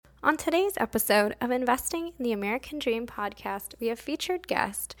On today's episode of Investing in the American Dream podcast, we have featured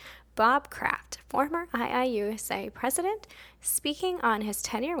guest Bob Kraft, former IIUSA president, speaking on his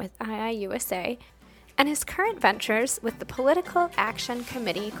tenure with IIUSA and his current ventures with the political action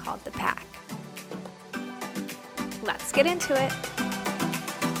committee called the PAC. Let's get into it.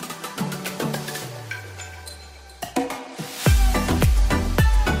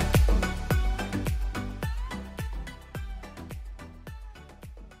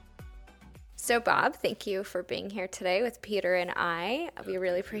 So Bob, thank you for being here today with Peter and I. We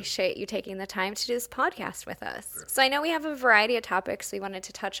really appreciate you taking the time to do this podcast with us. So I know we have a variety of topics we wanted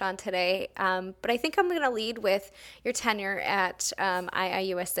to touch on today, but I think I'm going to lead with your tenure at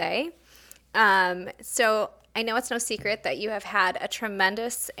IIUSA. So I know it's no secret that you have had a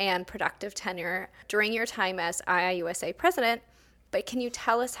tremendous and productive tenure during your time as IIUSA president, but can you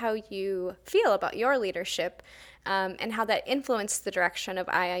tell us how you feel about your leadership and how that influenced the direction of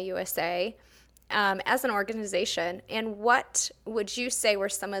IIUSA as an organization, and what would you say were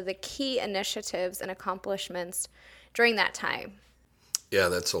some of the key initiatives and accomplishments during that time? Yeah,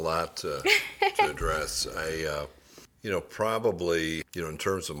 that's a lot to address. Probably, in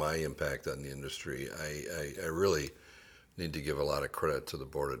terms of my impact on the industry, I really need to give a lot of credit to the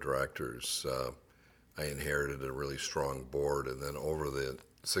board of directors. I inherited a really strong board, and then over the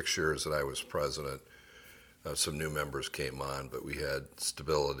 6 years that I was president, some new members came on, but we had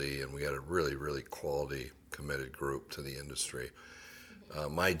stability and we had a really, really quality, committed group to the industry.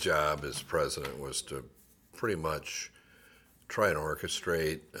 My job as president was to pretty much try and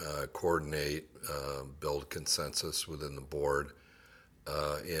orchestrate, coordinate, build consensus within the board,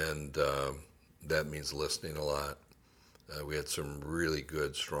 and that means listening a lot. We had some really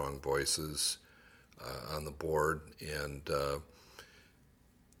good, strong voices on the board, and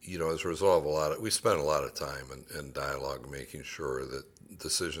as a result of we spent a lot of time and dialogue making sure that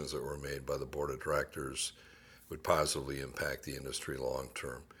decisions that were made by the board of directors would positively impact the industry long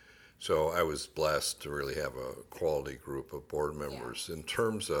term. So I was blessed to really have a quality group of board members. Yeah. In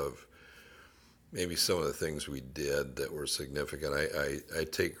terms of maybe some of the things we did that were significant, I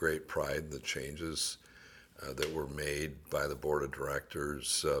take great pride in the changes that were made by the board of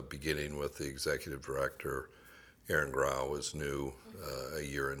directors, beginning with the executive director. Aaron Grau was new a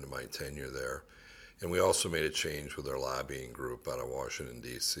year into my tenure there. And we also made a change with our lobbying group out of Washington,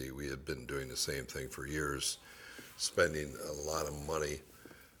 D.C. We had been doing the same thing for years, spending a lot of money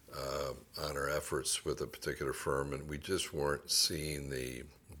on our efforts with a particular firm, and we just weren't seeing the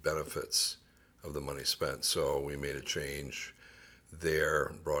benefits of the money spent. So we made a change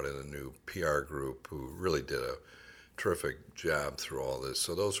there, brought in a new PR group who really did a terrific job through all this.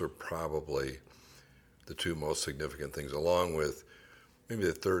 So those were probably the two most significant things, along with maybe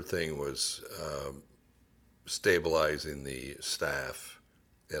the third thing was stabilizing the staff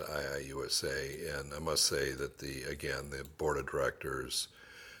at IIUSA. And I must say that the board of directors,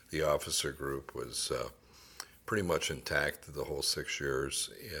 the officer group was pretty much intact the whole 6 years,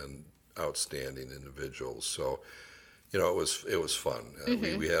 and outstanding individuals. So, it was fun.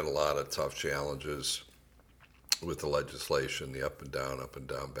 Mm-hmm. We had a lot of tough challenges with the legislation, the up and down,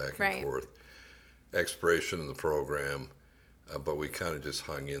 back and forth. Expiration of the program, but we kind of just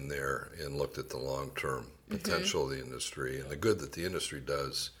hung in there and looked at the long-term potential of the industry and the good that the industry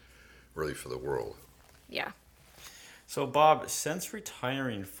does really for the world. Yeah. So Bob, since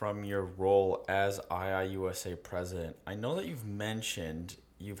retiring from your role as IIUSA president, I know that you've mentioned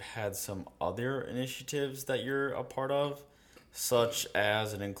you've had some other initiatives that you're a part of, such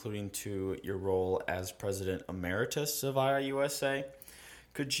as and including to your role as President Emeritus of IIUSA.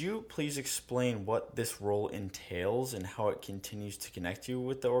 Could you please explain what this role entails and how it continues to connect you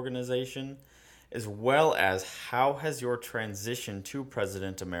with the organization, as well as how has your transition to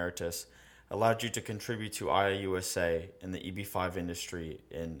President Emeritus allowed you to contribute to IIUSA and the EB5 industry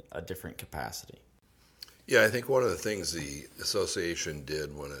in a different capacity? Yeah, I think one of the things the association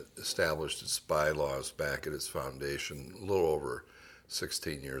did when it established its bylaws back at its foundation a little over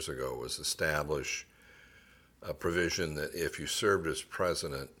 16 years ago was establish a provision that if you served as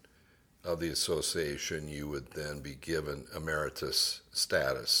president of the association, you would then be given emeritus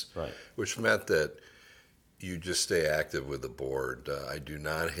status, right, which meant that you just stay active with the board. I do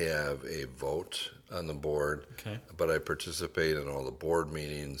not have a vote on the board, but I participate in all the board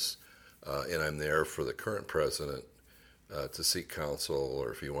meetings, and I'm there for the current president to seek counsel,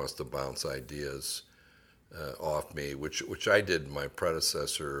 or if he wants to bounce ideas off me, which I did. My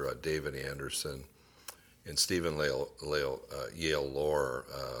predecessor, David Anderson, and Stephen Yale Lohr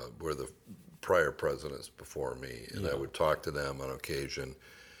were the prior presidents before me, and I would talk to them on occasion,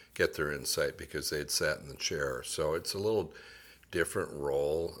 get their insight because they'd sat in the chair. So it's a little different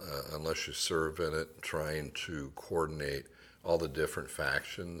role unless you serve in it, trying to coordinate all the different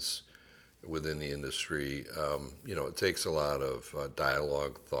factions within the industry. It takes a lot of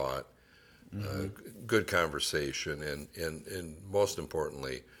dialogue, thought, good conversation, and most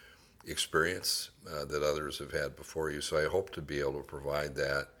importantly, experience that others have had before you. So I hope to be able to provide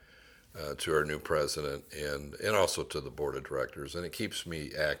that to our new president and also to the board of directors. And it keeps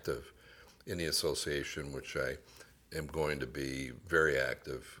me active in the association, which I am going to be very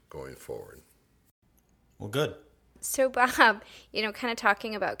active going forward. Well, good. So, Bob, kind of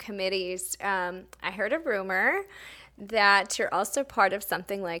talking about committees, I heard a rumor that you're also part of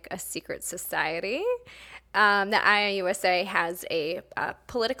something like a secret society. The IIUSA has a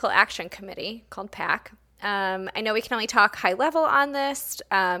political action committee called PAC. I know we can only talk high level on this,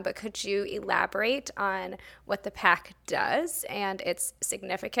 but could you elaborate on what the PAC does and its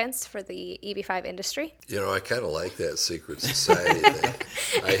significance for the EB5 industry? I kind of like that secret society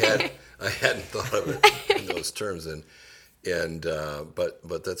thing. I hadn't thought of it in those terms,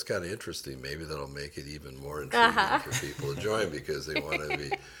 but that's kind of interesting. Maybe that'll make it even more intriguing for people to join because they want to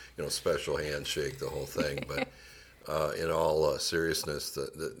be, special handshake, the whole thing. But in all seriousness,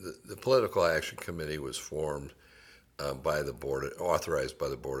 the Political Action Committee was formed by the board, authorized by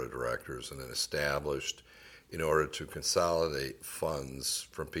the board of directors, and then established in order to consolidate funds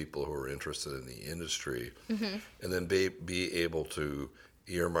from people who are interested in the industry, and then be able to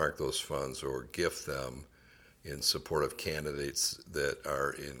earmark those funds or gift them in support of candidates that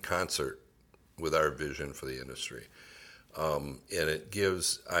are in concert with our vision for the industry. And it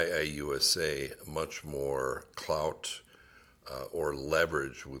gives IIUSA much more clout or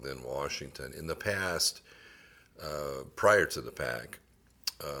leverage within Washington. In the past, prior to the PAC,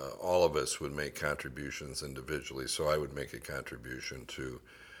 all of us would make contributions individually. So I would make a contribution to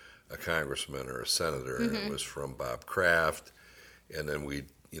a congressman or a senator, and it was from Bob Kraft, and then we'd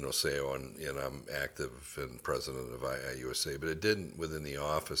say, I'm active and president of IIUSA, but it didn't within the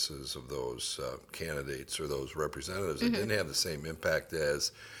offices of those candidates or those representatives. It didn't have the same impact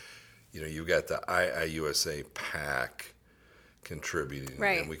as, you've got the IIUSA PAC contributing,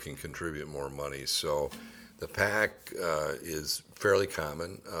 and we can contribute more money. So the PAC is fairly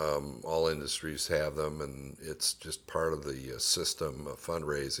common. All industries have them, and it's just part of the system of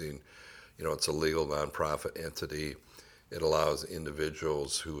fundraising. It's a legal nonprofit entity. It allows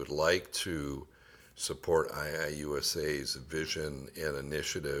individuals who would like to support IIUSA's vision and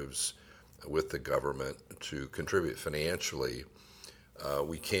initiatives with the government to contribute financially.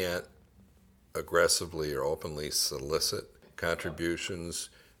 We can't aggressively or openly solicit contributions,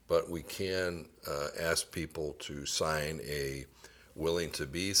 but we can ask people to sign a willing to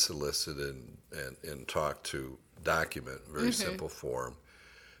be solicited and talk to document, very simple form,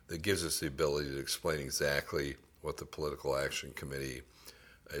 that gives us the ability to explain exactly what the Political Action Committee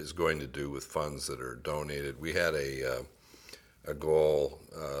is going to do with funds that are donated. We had a goal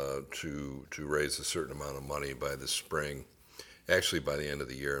to raise a certain amount of money by the spring, actually by the end of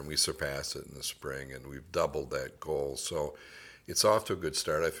the year, and we surpassed it in the spring, and we've doubled that goal. So it's off to a good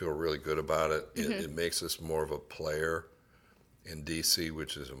start. I feel really good about it. It makes us more of a player in D.C.,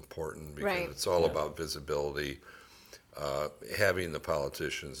 which is important because it's all about visibility, having the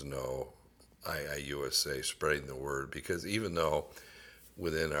politicians know IIUSA, spreading the word, because even though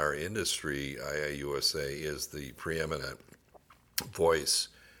within our industry IIUSA is the preeminent voice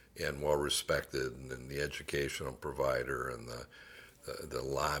and well respected and the educational provider and the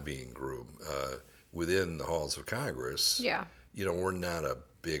lobbying group within the halls of Congress, we're not a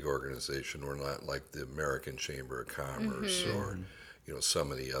big organization. We're not like the American Chamber of Commerce or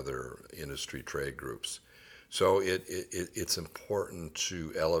some of the other industry trade groups. So it's important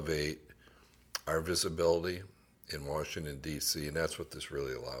to elevate our visibility in Washington, D.C., and that's what this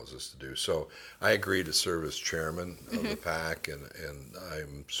really allows us to do. So I agree to serve as chairman of the PAC, and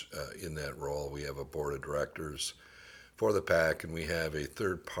I'm in that role. We have a board of directors for the PAC, and we have a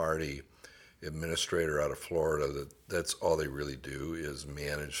third-party administrator out of Florida that's all they really do is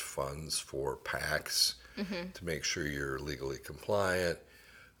manage funds for PACs to make sure you're legally compliant.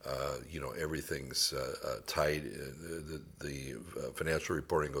 Everything's tight. The financial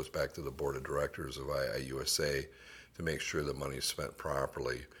reporting goes back to the board of directors of IIUSA to make sure the money is spent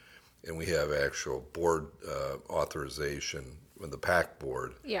properly. And we have actual board authorization with the PAC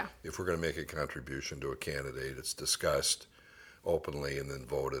board. If we're going to make a contribution to a candidate, it's discussed openly and then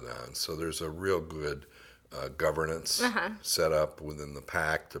voted on. So there's a real good governance set up within the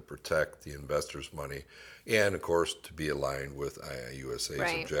PAC to protect the investors' money, and of course to be aligned with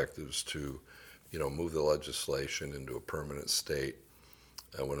IIUSA's objectives to, move the legislation into a permanent state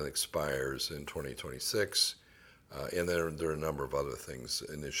when it expires in 2026, And there are a number of other things,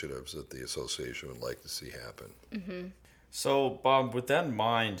 initiatives that the association would like to see happen. So, Bob, with that in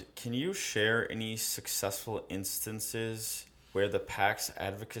mind, can you share any successful instances where the PAC's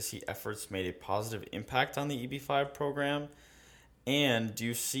advocacy efforts made a positive impact on the EB-5 program? And do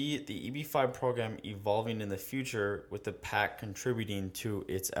you see the EB-5 program evolving in the future with the PAC contributing to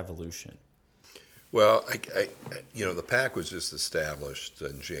its evolution? Well, the PAC was just established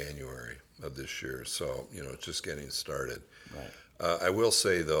in January of this year, so it's just getting started. Right. I will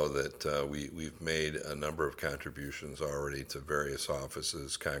say though that we've made a number of contributions already to various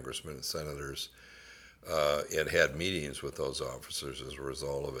offices, congressmen and senators, and had meetings with those officers as a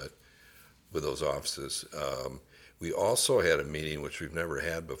result of it, with those offices. We also had a meeting which we've never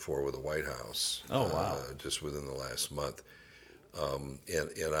had before with the White House. Oh, wow. Just within the last month,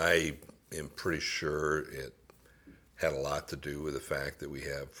 and I am pretty sure it had a lot to do with the fact that we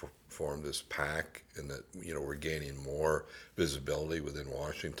have formed this PAC, and that we're gaining more visibility within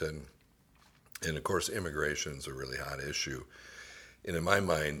Washington. And of course, immigration is a really hot issue. And in my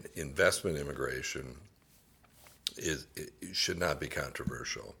mind, investment immigration it should not be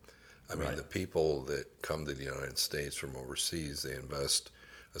controversial. I mean, Right. the people that come to the United States from overseas, they invest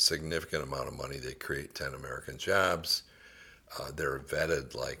a significant amount of money. They create 10 American jobs. They're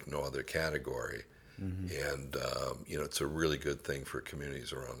vetted like no other category. And, it's a really good thing for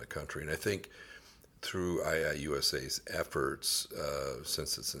communities around the country. And I think through IIUSA's efforts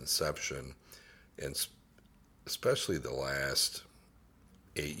since its inception, and especially the last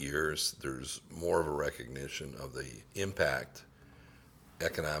 8 years, there's more of a recognition of the impact,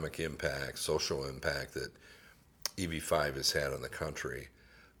 economic impact, social impact that EB-5 has had on the country.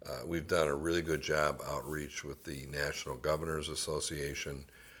 We've done a really good job outreach with the National Governors Association,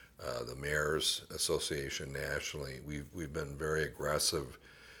 the Mayors Association nationally. We've been very aggressive,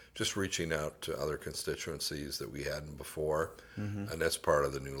 just reaching out to other constituencies that we hadn't before, and that's part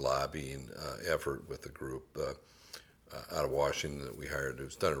of the new lobbying effort with the group out of Washington that we hired,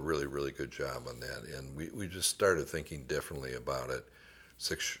 who's done a really, really good job on that. And we just started thinking differently about it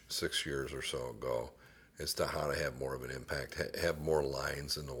six years or so ago, as to how to have more of an impact, have more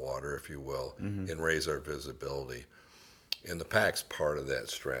lines in the water, if you will, and raise our visibility. And the PAC's part of that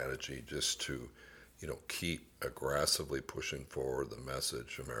strategy, just to, keep aggressively pushing forward the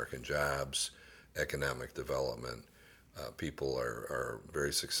message: American jobs, economic development. People are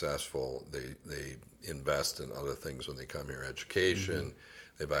very successful. They invest in other things when they come here: education.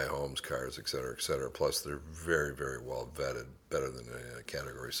 They buy homes, cars, et cetera, et cetera. Plus, they're very, very well vetted, better than any other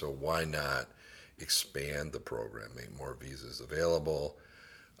category. So why not expand the program, make more visas available,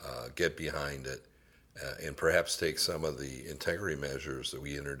 get behind it, and perhaps take some of the integrity measures that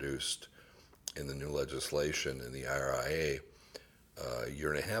we introduced in the new legislation in the IRA a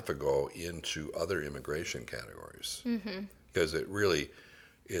year and a half ago into other immigration categories. Because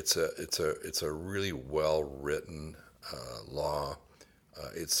it's a really well written law.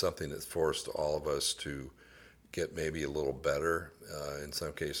 It's something that's forced all of us to get maybe a little better in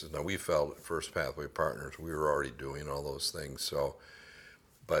some cases. Now, we felt at First Pathway Partners we were already doing all those things,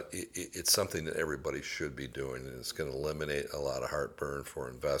 but it's something that everybody should be doing, and it's going to eliminate a lot of heartburn for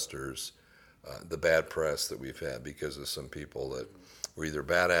investors. The bad press that we've had because of some people that were either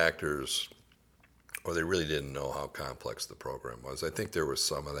bad actors or they really didn't know how complex the program was. I think there was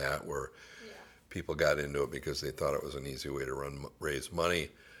some of that where people got into it because they thought it was an easy way to raise money.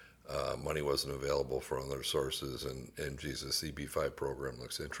 Money wasn't available from other sources, and Jesus, EB-5 program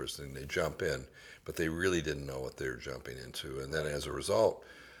looks interesting. They jump in, but they really didn't know what they were jumping into. And then as a result,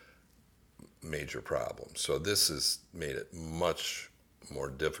 major problems. So this has made it much more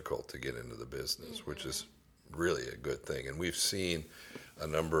difficult to get into the business, which is really a good thing. And we've seen a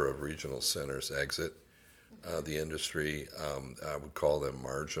number of regional centers exit the industry. I would call them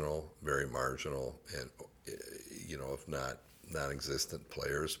marginal, very marginal, and if not non-existent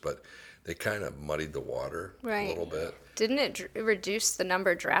players, but they kind of muddied the water a little bit. Didn't it reduce the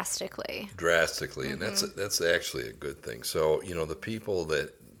number drastically? And that's actually a good thing. So the people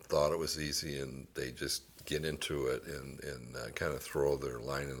that thought it was easy and they just get into it and kind of throw their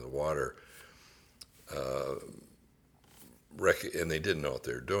line in the water, and they didn't know what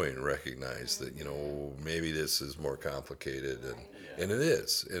they were doing, recognize that maybe this is more complicated, and it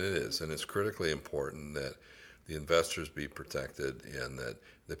is, and it's critically important that the investors be protected and that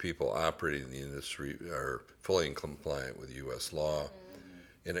the people operating in the industry are fully compliant with U.S. law,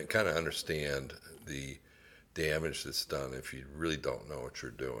 and kind of understand the damage that's done if you really don't know what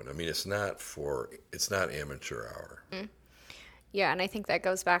you're doing. I mean, it's not amateur hour. Yeah, and I think that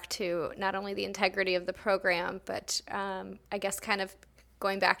goes back to not only the integrity of the program, but I guess kind of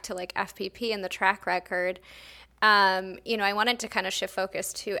going back to like FPP and the track record, I wanted to kind of shift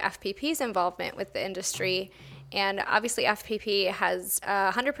focus to FPP's involvement with the industry. And obviously FPP has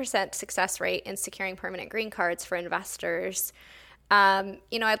a 100% success rate in securing permanent green cards for investors.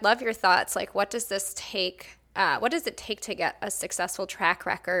 I'd love your thoughts. Like, what does it take to get a successful track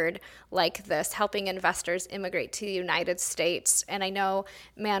record like this, helping investors immigrate to the United States? And I know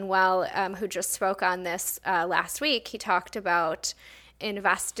Manuel, who just spoke on this last week, he talked about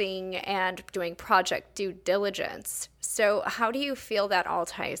investing and doing project due diligence. So how do you feel that all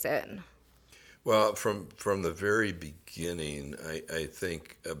ties in? Well, from the very beginning, I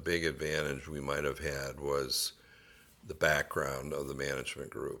think a big advantage we might have had was the background of the management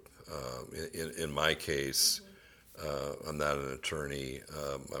group. In my case, I'm not an attorney.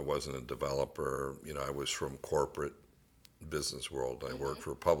 I wasn't a developer. I was from corporate business world. I worked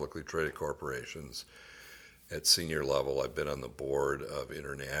for publicly traded corporations. At senior level, I've been on the board of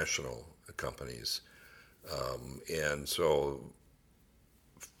international companies. And so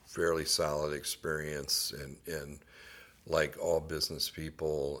fairly solid experience, and like all business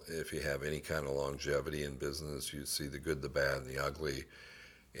people, if you have any kind of longevity in business, you see the good, the bad, and the ugly,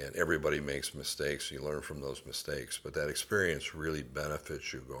 and everybody makes mistakes. You learn from those mistakes, but that experience really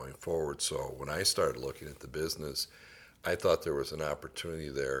benefits you going forward. So when I started looking at the business, I thought there was an opportunity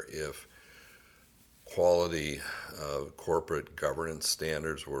there if quality corporate governance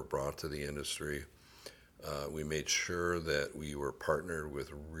standards were brought to the industry. We made sure that we were partnered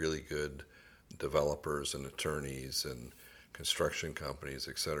with really good developers and attorneys and construction companies,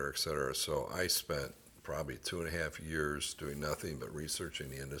 et cetera, et cetera. So I spent probably 2.5 years doing nothing but researching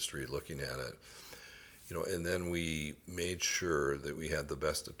the industry, looking at it. And then we made sure that we had the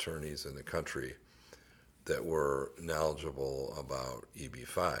best attorneys in the country that were knowledgeable about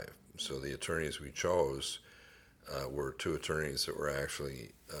EB-5. So the attorneys we chose were two attorneys that were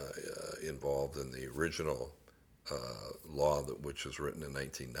actually involved in the original law which was written in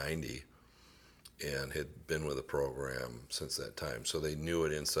 1990 and had been with the program since that time. So they knew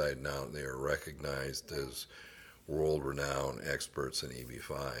it inside and out, and they were recognized as world-renowned experts in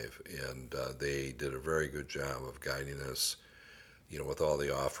EB-5. And they did a very good job of guiding us, with all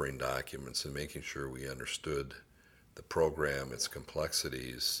the offering documents and making sure we understood the program, its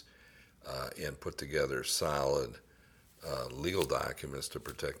complexities, and put together solid legal documents to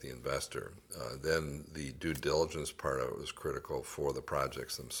protect the investor. Then the due diligence part of it was critical for the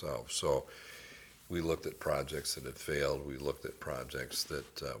projects themselves. So we looked at projects that had failed. We looked at projects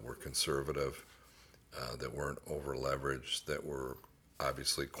that were conservative, that weren't over-leveraged, that were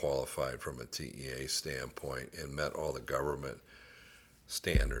obviously qualified from a TEA standpoint and met all the government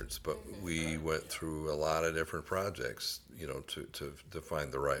standards. But we went through a lot of different projects, to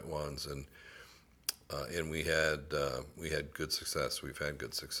find the right ones, and we had good success. We've had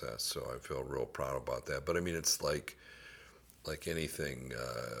good success, so I feel real proud about that. But I mean, it's like anything,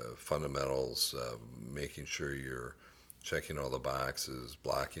 fundamentals, making sure you're checking all the boxes,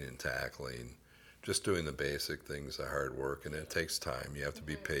 blocking and tackling, just doing the basic things, the hard work, and it takes time. You have to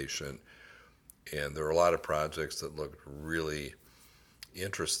be patient, and there are a lot of projects that looked really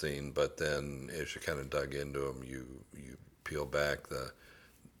interesting, but then as you kind of dug into them, you peel back the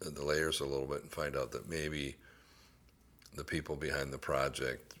layers a little bit and find out that maybe the people behind the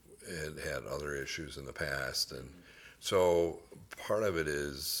project had other issues in the past. And so part of it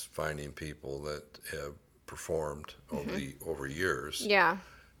is finding people that have performed over years. Yeah.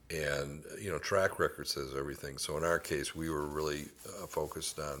 And, track record says everything. So in our case, we were really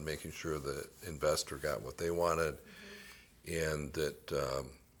focused on making sure the investor got what they wanted, and that,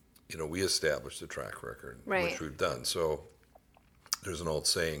 we established a track record, right, which we've done. So there's an old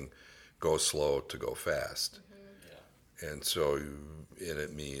saying, go slow to go fast. And so,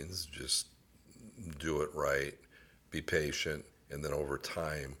 it means just do it right, be patient, and then over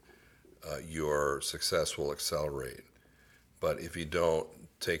time, your success will accelerate. But if you don't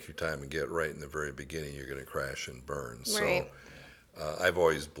take your time and get right in the very beginning, you're going to crash and burn. Right. So I've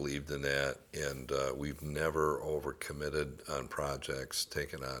always believed in that, and we've never overcommitted on projects,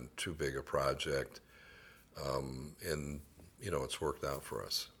 taken on too big a project, and it's worked out for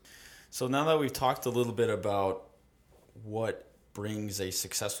us. So now that we've talked a little bit about what brings a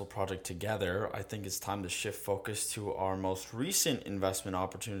successful project together, I think it's time to shift focus to our most recent investment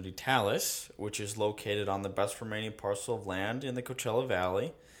opportunity, Talus, which is located on the best remaining parcel of land in the Coachella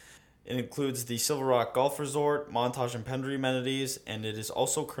Valley. It includes the Silver Rock Golf Resort, Montage and Pendry amenities, and it is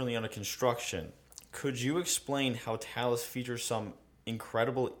also currently under construction. Could you explain how Talus features some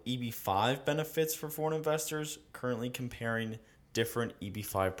incredible EB-5 benefits for foreign investors, currently comparing different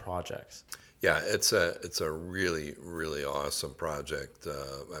EB-5 projects? Yeah, it's a really, really awesome project.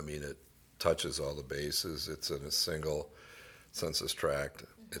 It touches all the bases. It's in a single census tract.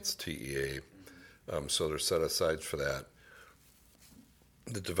 It's TEA. So there's set aside for that.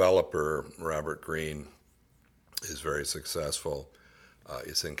 The developer, Robert Greene, is very successful.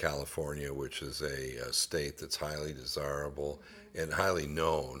 It's in California, which is a state that's highly desirable and highly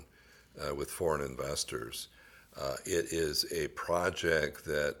known with foreign investors. It is a project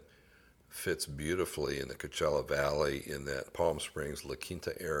that fits beautifully in the Coachella Valley in that Palm Springs, La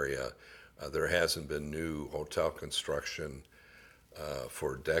Quinta area. There hasn't been new hotel construction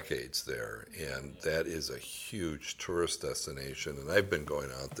for decades there, and that is a huge tourist destination. And I've been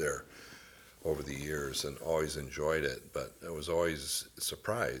going out there over the years and always enjoyed it, but I was always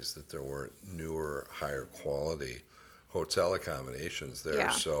surprised that there weren't newer, higher quality hotel accommodations there.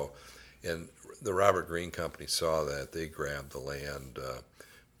 Yeah. So, and the Robert Greene Company saw that. They grabbed the land,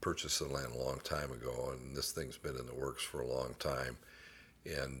 purchased the land a long time ago, and this thing's been in the works for a long time.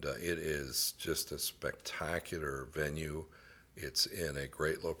 And it is just a spectacular venue. It's in a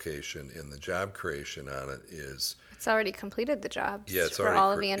great location, and the job creation on it is... It's already completed the jobs it's for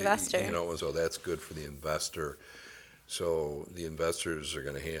all of the investors. So that's good for the investor. So the investors are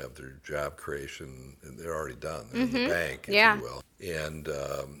going to have their job creation, and they're already done. They're in the bank, if you will. And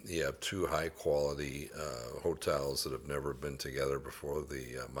you have two high-quality hotels that have never been together before,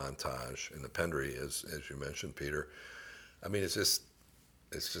 the Montage and the Pendry, as you mentioned, Peter. I mean, it's just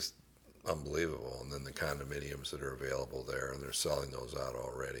unbelievable. And then the condominiums that are available there, and they're selling those out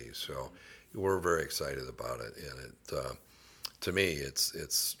already. So we're very excited about it, and it to me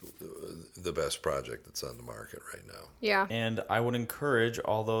it's the best project that's on the market right now. Yeah. And I would encourage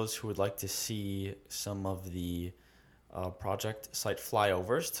all those who would like to see some of the project site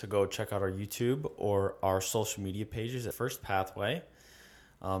flyovers to go check out our YouTube or our social media pages at First Pathway,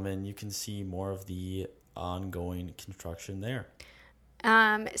 and you can see more of the ongoing construction there.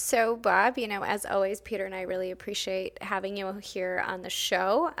 So Bob, as always, Peter and I really appreciate having you here on the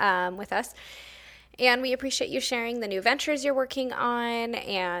show with us. And we appreciate you sharing the new ventures you're working on.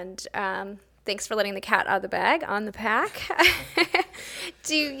 And thanks for letting the cat out of the bag on the PAC.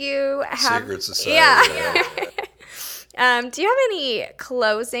 Do you have... Secret society. Yeah. Do you have any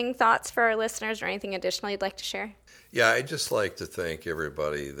closing thoughts for our listeners or anything additional you'd like to share? Yeah, I'd just like to thank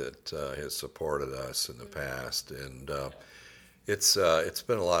everybody that has supported us in the past. And... It's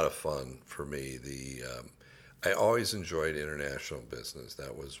been a lot of fun for me. I always enjoyed international business.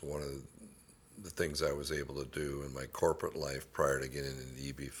 That was one of the things I was able to do in my corporate life prior to getting into the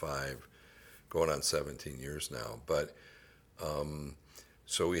EB-5, going on 17 years now. But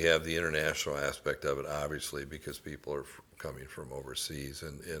so we have the international aspect of it, obviously, because people are coming from overseas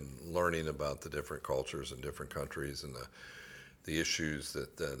and learning about the different cultures in different countries and the issues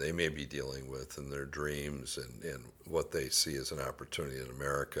that they may be dealing with and their dreams and what they see as an opportunity in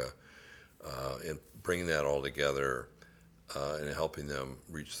America, and bringing that all together and helping them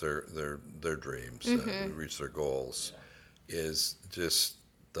reach their dreams, reach their goals, is just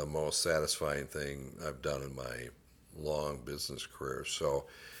the most satisfying thing I've done in my long business career. So,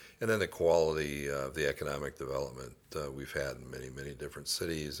 and then the quality of the economic development we've had in many, many different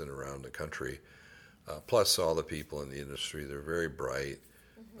cities and around the country. Plus all the people in the industry, they're very bright,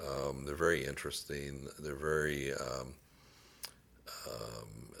 they're very interesting, they're very,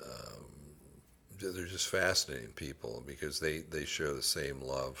 they're just fascinating people because they share the same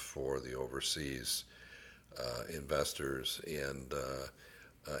love for the overseas investors, and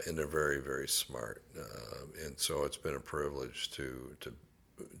they're very, very smart. And so it's been a privilege to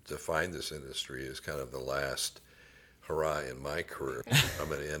find this industry as kind of the last hurrah in my career.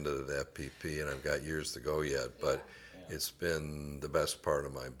 I'm at the end of the FPP, and I've got years to go yet, but it's been the best part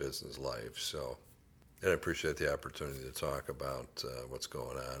of my business life. So, and I appreciate the opportunity to talk about what's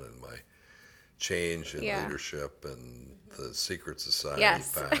going on in my change in leadership and the secret society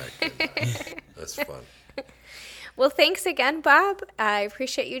PAC. That's fun. Well, thanks again, Bob. I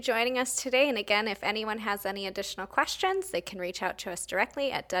appreciate you joining us today. And again, if anyone has any additional questions, they can reach out to us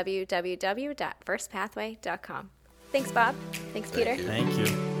directly at www.firstpathway.com. Thanks, Bob. Thanks, Peter. Thank you.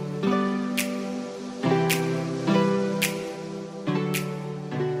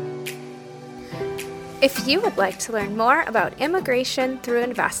 If you would like to learn more about immigration through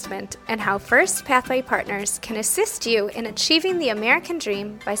investment and how First Pathway Partners can assist you in achieving the American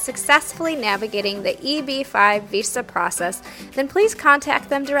dream by successfully navigating the EB-5 visa process, then please contact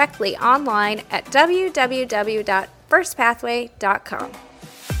them directly online at www.firstpathway.com.